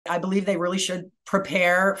I believe they really should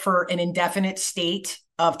prepare for an indefinite state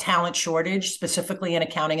of talent shortage, specifically in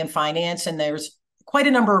accounting and finance. And there's quite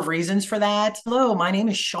a number of reasons for that. Hello, my name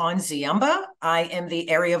is Shawn Ziemba. I am the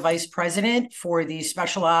Area Vice President for the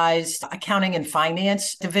Specialized Accounting and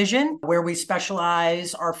Finance Division, where we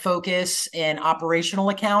specialize our focus in operational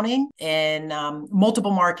accounting in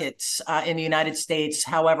multiple markets in the United States.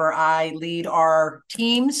 However, I lead our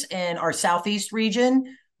teams in our Southeast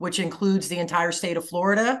region, which includes the entire state of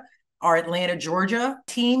Florida, our Atlanta, Georgia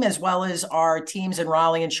team, as well as our teams in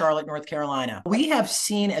Raleigh and Charlotte, North Carolina. We have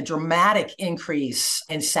seen a dramatic increase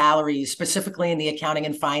in salaries, specifically in the accounting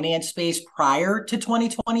and finance space prior to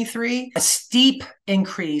 2023, a steep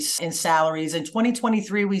increase in salaries. In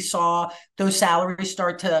 2023, we saw those salaries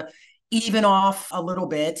start to even off a little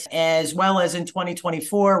bit, as well as in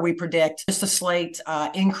 2024, we predict just a slight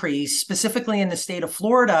increase, specifically in the state of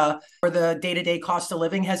Florida, where the day-to-day cost of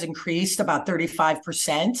living has increased about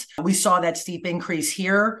 35%. We saw that steep increase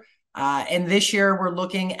here. And this year, we're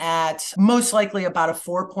looking at most likely about a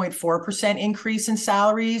 4.4% increase in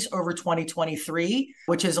salaries over 2023,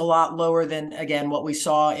 which is a lot lower than, again, what we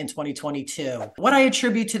saw in 2022. What I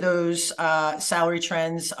attribute to those salary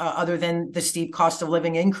trends, other than the steep cost of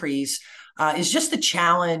living increase, is just the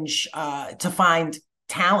challenge to find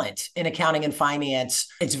talent in accounting and finance.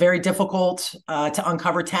 It's very difficult to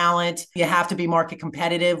uncover talent. You have to be market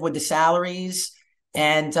competitive with the salaries.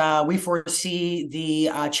 And we foresee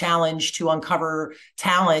the challenge to uncover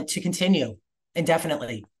talent to continue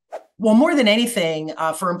indefinitely. Well, more than anything,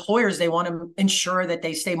 for employers, they want to ensure that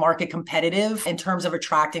they stay market competitive in terms of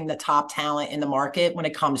attracting the top talent in the market when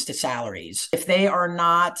it comes to salaries. If they are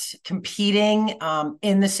not competing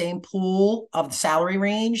in the same pool of the salary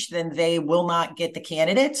range, then they will not get the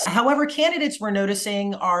candidates. However, candidates we're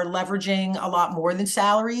noticing are leveraging a lot more than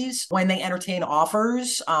salaries when they entertain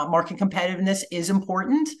offers. Market competitiveness is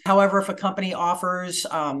important. However, if a company offers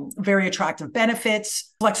very attractive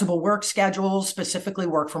benefits, flexible work schedules, specifically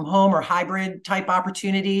work from home or hybrid type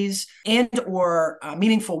opportunities, and or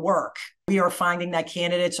meaningful work, we are finding that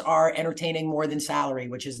candidates are entertaining more than salary,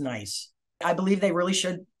 which is nice. I believe they really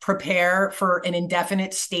should prepare for an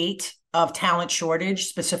indefinite state of talent shortage,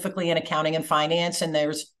 specifically in accounting and finance. And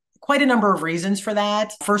there's quite a number of reasons for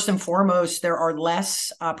that. First and foremost, there are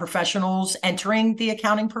less professionals entering the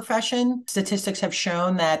accounting profession. Statistics have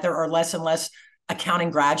shown that there are less and less accounting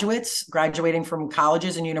graduates graduating from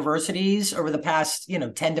colleges and universities over the past,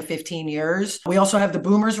 10 to 15 years. We also have the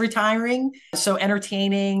boomers retiring. So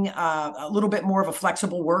entertaining a little bit more of a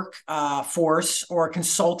flexible work force or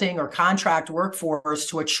consulting or contract workforce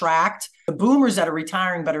to attract the boomers that are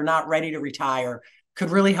retiring but are not ready to retire could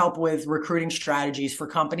really help with recruiting strategies for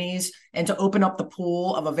companies and to open up the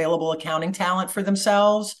pool of available accounting talent for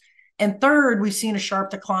themselves. And third, we've seen a sharp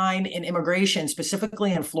decline in immigration,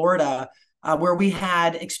 specifically in Florida, where we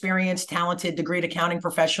had experienced, talented, degreed accounting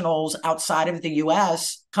professionals outside of the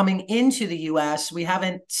U.S. coming into the U.S. We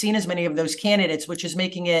haven't seen as many of those candidates, which is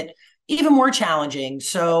making it even more challenging.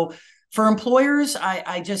 So for employers,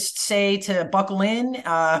 I just say to buckle in,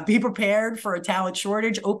 be prepared for a talent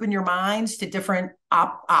shortage, open your minds to different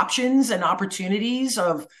options and opportunities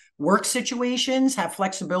of work situations, have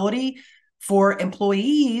flexibility. For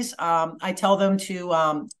employees, I tell them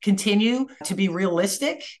to continue to be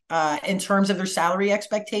realistic in terms of their salary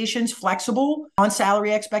expectations, flexible on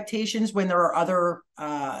salary expectations when there are other,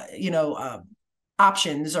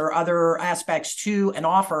 options or other aspects to an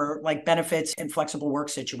offer like benefits and flexible work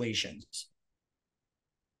situations.